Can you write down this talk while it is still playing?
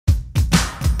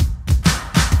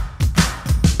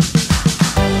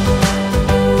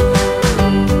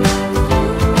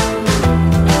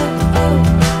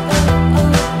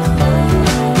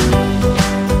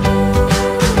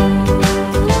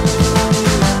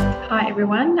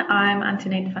everyone, I'm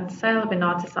Antoinette van Zyl of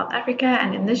Enartis, South Africa,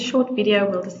 and in this short video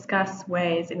we'll discuss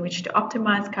ways in which to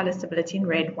optimize color stability in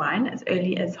red wine as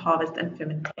early as harvest and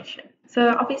fermentation.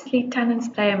 So obviously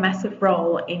tannins play a massive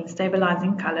role in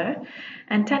stabilizing color,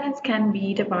 and tannins can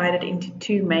be divided into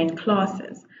two main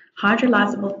classes: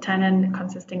 hydrolyzable tannin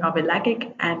consisting of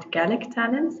ellagic and gallic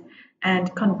tannins,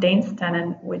 and condensed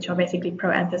tannin, which are basically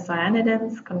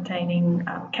proanthocyanins containing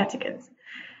catechins.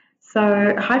 So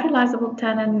hydrolyzable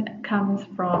tannin comes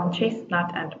from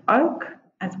chestnut and oak,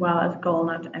 as well as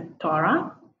gallnut and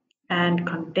tara. And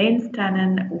condensed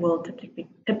tannin will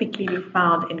typically be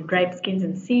found in grape skins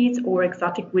and seeds or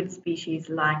exotic wood species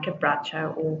like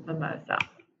cabracho or mimosa.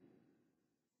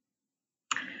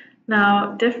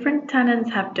 Now, different tannins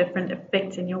have different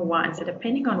effects in your wine, so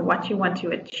depending on what you want to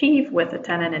achieve with a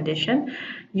tannin addition,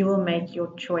 you will make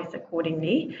your choice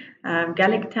accordingly.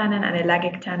 Gallic tannin and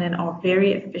ellagic tannin are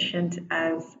very efficient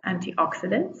as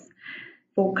antioxidants.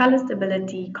 For color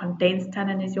stability, condensed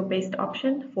tannin is your best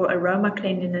option. For aroma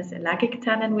cleanliness, ellagic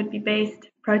tannin would be best.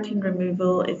 Protein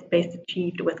removal is best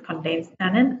achieved with condensed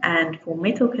tannin, and for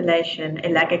metal chelation,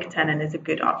 ellagic tannin is a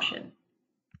good option.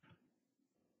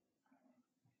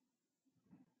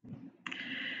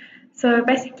 So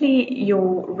basically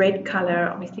your red color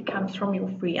obviously comes from your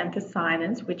free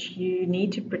anthocyanins, which you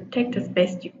need to protect as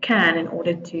best you can in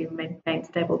order to maintain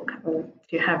stable or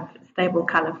to have stable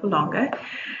color for longer.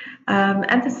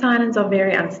 Anthocyanins are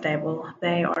very unstable.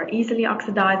 They are easily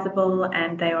oxidizable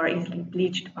and they are easily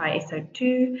bleached by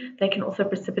SO2. They can also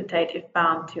precipitate if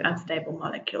bound to unstable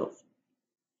molecules.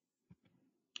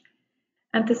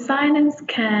 Anthocyanins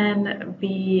can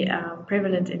be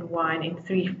prevalent in wine in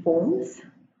three forms.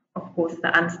 Of course,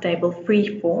 the unstable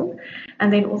free form, and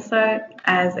then also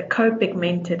as a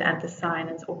co-pigmented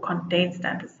anthocyanins or condensed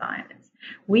anthocyanins.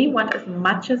 We want as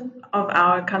much of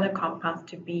our color compounds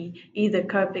to be either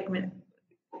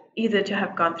to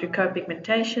have gone through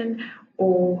co-pigmentation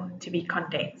or to be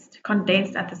condensed.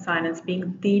 Condensed anthocyanins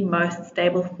being the most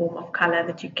stable form of color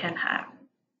that you can have.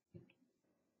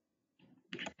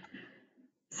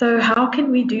 So how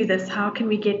can we do this? How can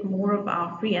we get more of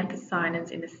our free anthocyanins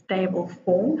in a stable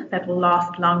form that will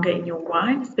last longer in your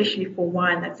wine, especially for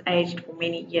wine that's aged for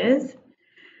many years?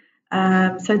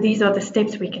 So these are the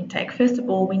steps we can take. First of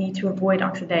all, we need to avoid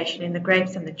oxidation in the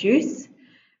grapes and the juice.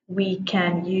 We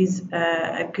can use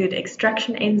a good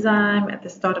extraction enzyme at the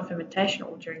start of fermentation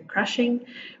or during crushing.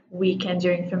 We can,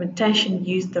 during fermentation,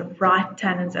 use the right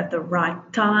tannins at the right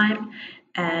time.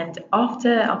 And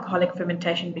after alcoholic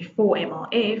fermentation before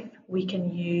MLF, we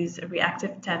can use a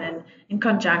reactive tannin in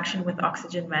conjunction with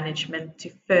oxygen management to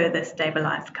further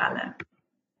stabilize color.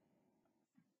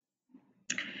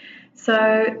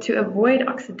 So to avoid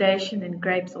oxidation in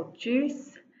grapes or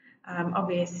juice,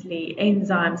 obviously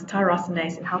enzymes,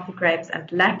 tyrosinase in healthy grapes and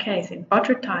lactase in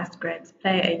botrytized grapes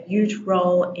play a huge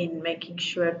role in making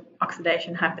sure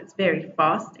oxidation happens very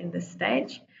fast in this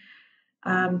stage.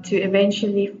 To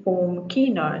eventually form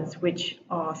ketones, which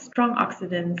are strong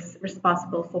oxidants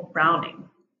responsible for browning.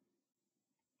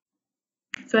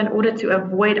 So in order to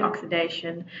avoid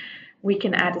oxidation, we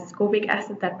can add ascorbic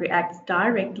acid that reacts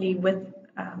directly with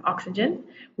oxygen.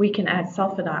 We can add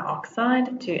sulfur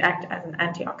dioxide to act as an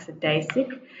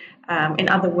antioxidasic. In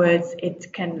other words,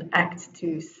 it can act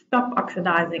to stop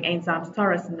oxidizing enzymes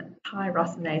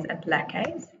tyrosinase and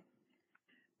lactase.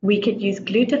 We could use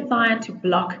glutathione to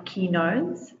block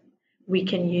ketones. We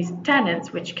can use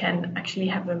tannins, which can actually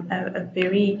have a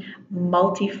very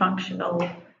multifunctional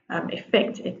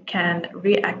effect. It can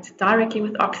react directly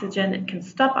with oxygen, it can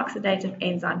stop oxidative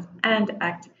enzymes, and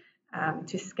act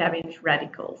to scavenge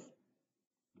radicals.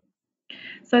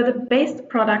 So the best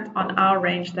product on our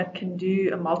range that can do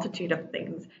a multitude of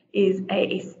things is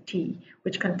AST,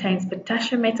 which contains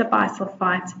potassium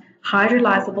metabisulfite,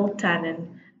 hydrolyzable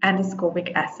tannin, and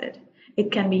ascorbic acid.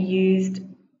 It can be used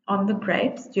on the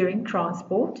grapes during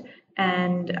transport,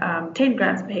 and 10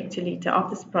 grams per hectoliter of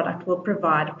this product will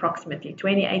provide approximately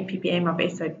 28 ppm of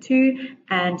SO2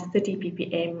 and 30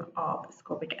 ppm of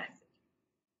ascorbic acid.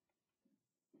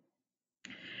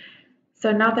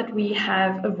 So now that we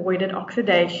have avoided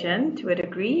oxidation to a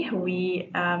degree, we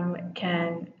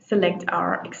can select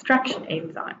our extraction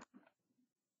enzyme.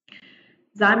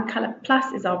 Zyme Color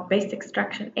Plus is our best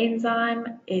extraction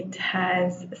enzyme. It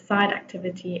has a side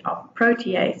activity of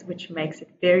protease, which makes it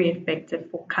very effective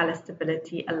for color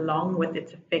stability, along with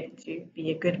its effect to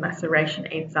be a good maceration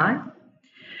enzyme.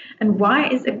 And why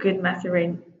is a good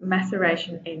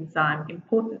maceration enzyme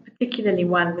important, particularly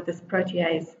one with this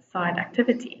protease side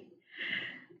activity?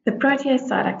 The protease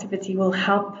side activity will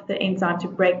help the enzyme to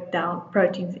break down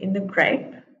proteins in the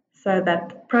grape so that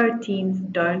the proteins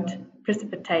don't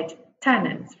precipitate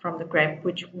tannins from the grape,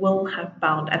 which will have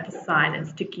bound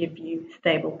anthocyanins to give you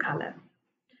stable color.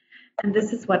 And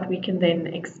this is what we can then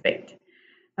expect.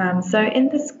 So in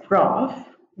this graph,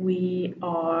 we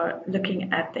are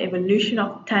looking at the evolution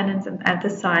of tannins and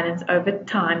anthocyanins over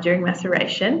time during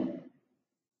maceration.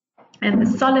 And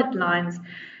the solid lines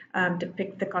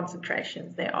depict the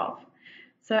concentrations thereof.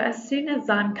 So as soon as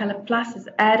Zyme Color Plus is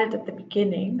added at the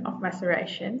beginning of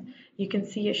maceration, you can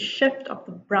see a shift of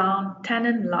the brown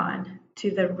tannin line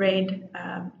to the red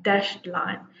dashed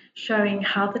line, showing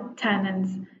how the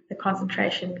tannins, the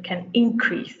concentration, can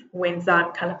increase when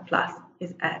Zyme Color Plus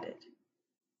is added.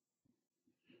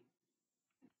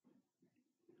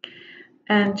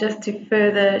 And just to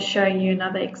further show you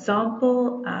another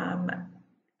example,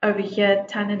 over here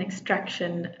tannin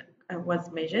extraction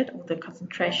was measured, or the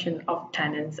concentration of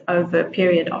tannins over a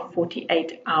period of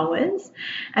 48 hours,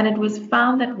 and it was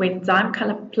found that when Zyme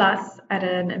Color Plus at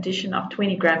an addition of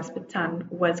 20 grams per ton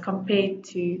was compared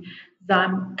to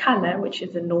Zyme Color, which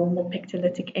is a normal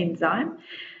pectolytic enzyme,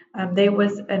 there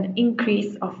was an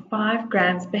increase of 5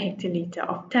 grams per hectoliter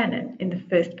of tannin in the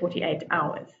first 48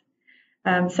 hours.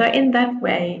 So in that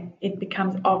way, it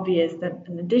becomes obvious that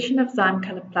an addition of Zyme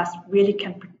Color Plus really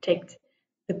can protect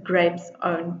the grape's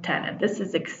own tannin. This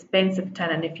is expensive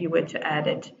tannin if you were to add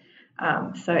it.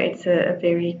 So it's a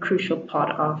very crucial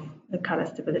part of the color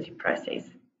stability process.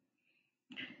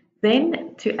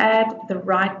 Then to add the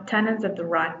right tannins at the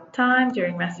right time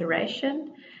during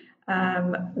maceration,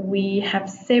 we have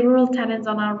several tannins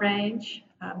on our range,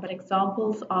 but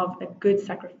examples of a good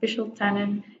sacrificial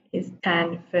tannin is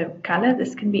tan firm color.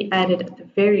 This can be added at the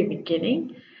very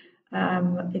beginning.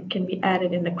 It can be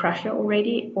added in the crusher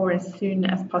already or as soon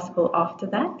as possible after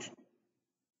that.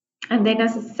 And then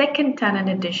as a second tannin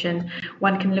addition,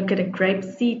 one can look at a grape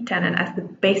seed tannin as the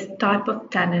best type of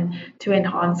tannin to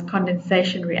enhance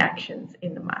condensation reactions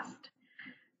in the must.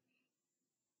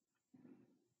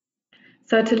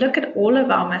 So to look at all of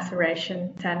our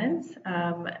maceration tannins,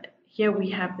 here we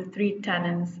have the 3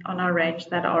 tannins on our range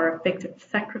that are effective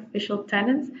sacrificial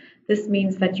tannins. This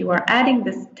means that you are adding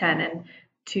this tannin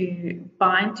to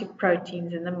bind to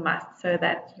proteins in the must so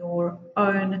that your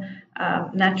own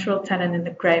natural tannin in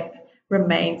the grape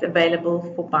remains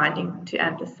available for binding to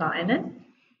anthocyanin.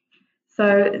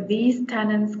 So these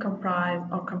tannins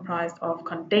are comprised of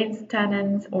condensed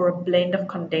tannins or a blend of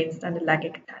condensed and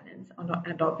ellagic tannins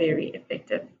and are very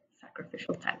effective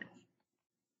sacrificial tannins.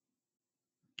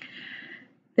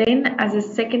 Then, as a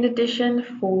second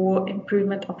addition for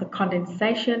improvement of the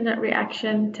condensation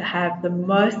reaction to have the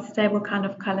most stable kind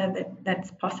of color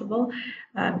that's possible,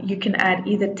 you can add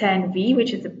either Tan V,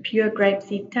 which is a pure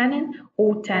grapeseed tannin,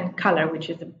 or Tan Color, which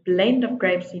is a blend of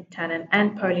grapeseed tannin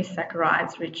and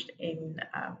polysaccharides rich in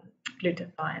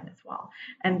glutathione as well.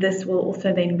 And this will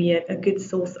also then be a good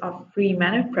source of free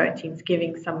manoproteins,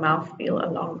 giving some mouthfeel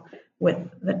along with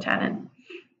the tannin.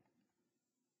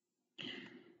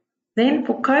 Then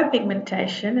for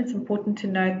co-pigmentation, it's important to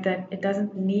note that it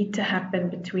doesn't need to happen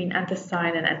between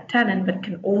anthocyanin and tannin, but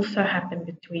can also happen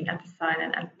between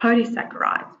anthocyanin and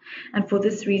polysaccharides. And for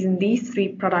this reason, these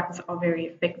 3 products are very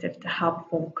effective to help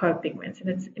form co-pigments. And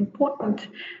it's important,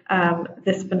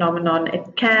 this phenomenon,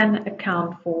 it can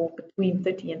account for between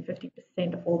 30 and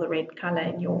 50% of all the red color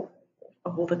in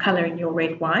your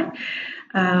red wine.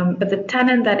 But the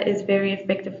tannin that is very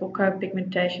effective for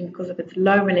co-pigmentation because of its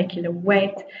low molecular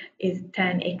weight is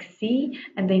Tan XC,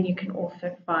 and then you can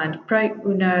also find Pro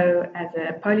Uno as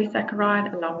a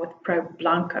polysaccharide along with Pro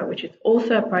Blanco, which is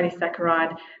also a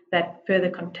polysaccharide that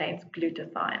further contains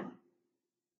glutathione.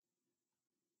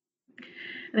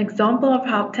 An example of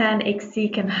how Tan XC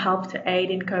can help to aid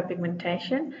in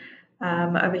co-pigmentation,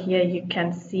 over here you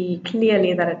can see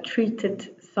clearly that a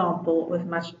treated sample was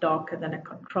much darker than a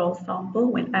control sample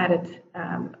when added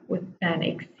with Tan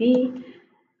XC.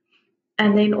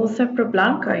 And then also Pro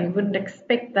Blanco, you wouldn't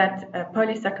expect that a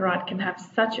polysaccharide can have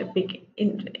such a big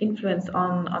influence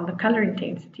on the color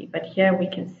intensity, but here we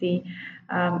can see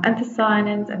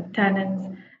anthocyanins and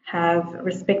tannins have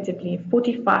respectively a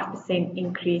 45%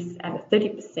 increase and a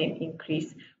 30%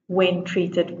 increase when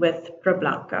treated with Pro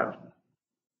Blanco.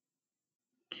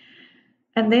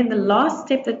 And then the last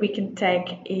step that we can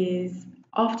take is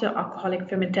after alcoholic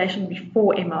fermentation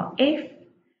before MLF.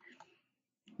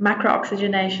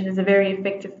 Macrooxygenation is a very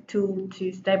effective tool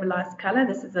to stabilize color.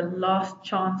 This is a last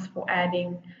chance for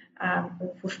adding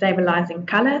or for stabilizing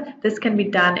color. This can be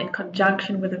done in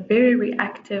conjunction with a very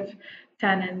reactive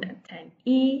tannin, Tan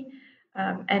E,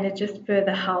 and it just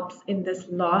further helps in this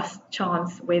last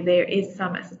chance where there is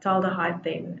some acetaldehyde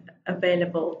then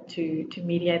available to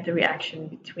mediate the reaction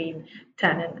between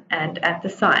tannin and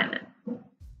anthocyanin.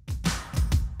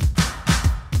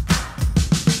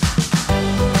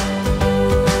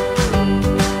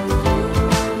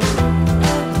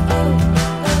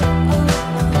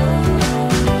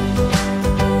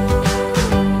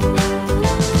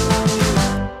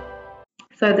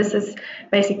 So this is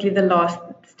basically the last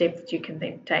step that you can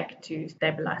then take to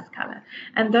stabilize color.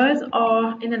 And those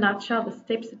are, in a nutshell, the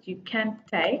steps that you can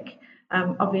take.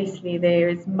 Obviously, there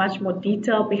is much more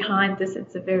detail behind this.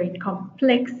 It's a very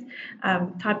complex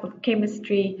type of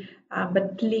chemistry,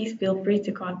 but please feel free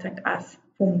to contact us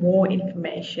for more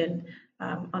information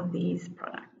on these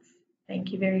products.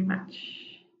 Thank you very much.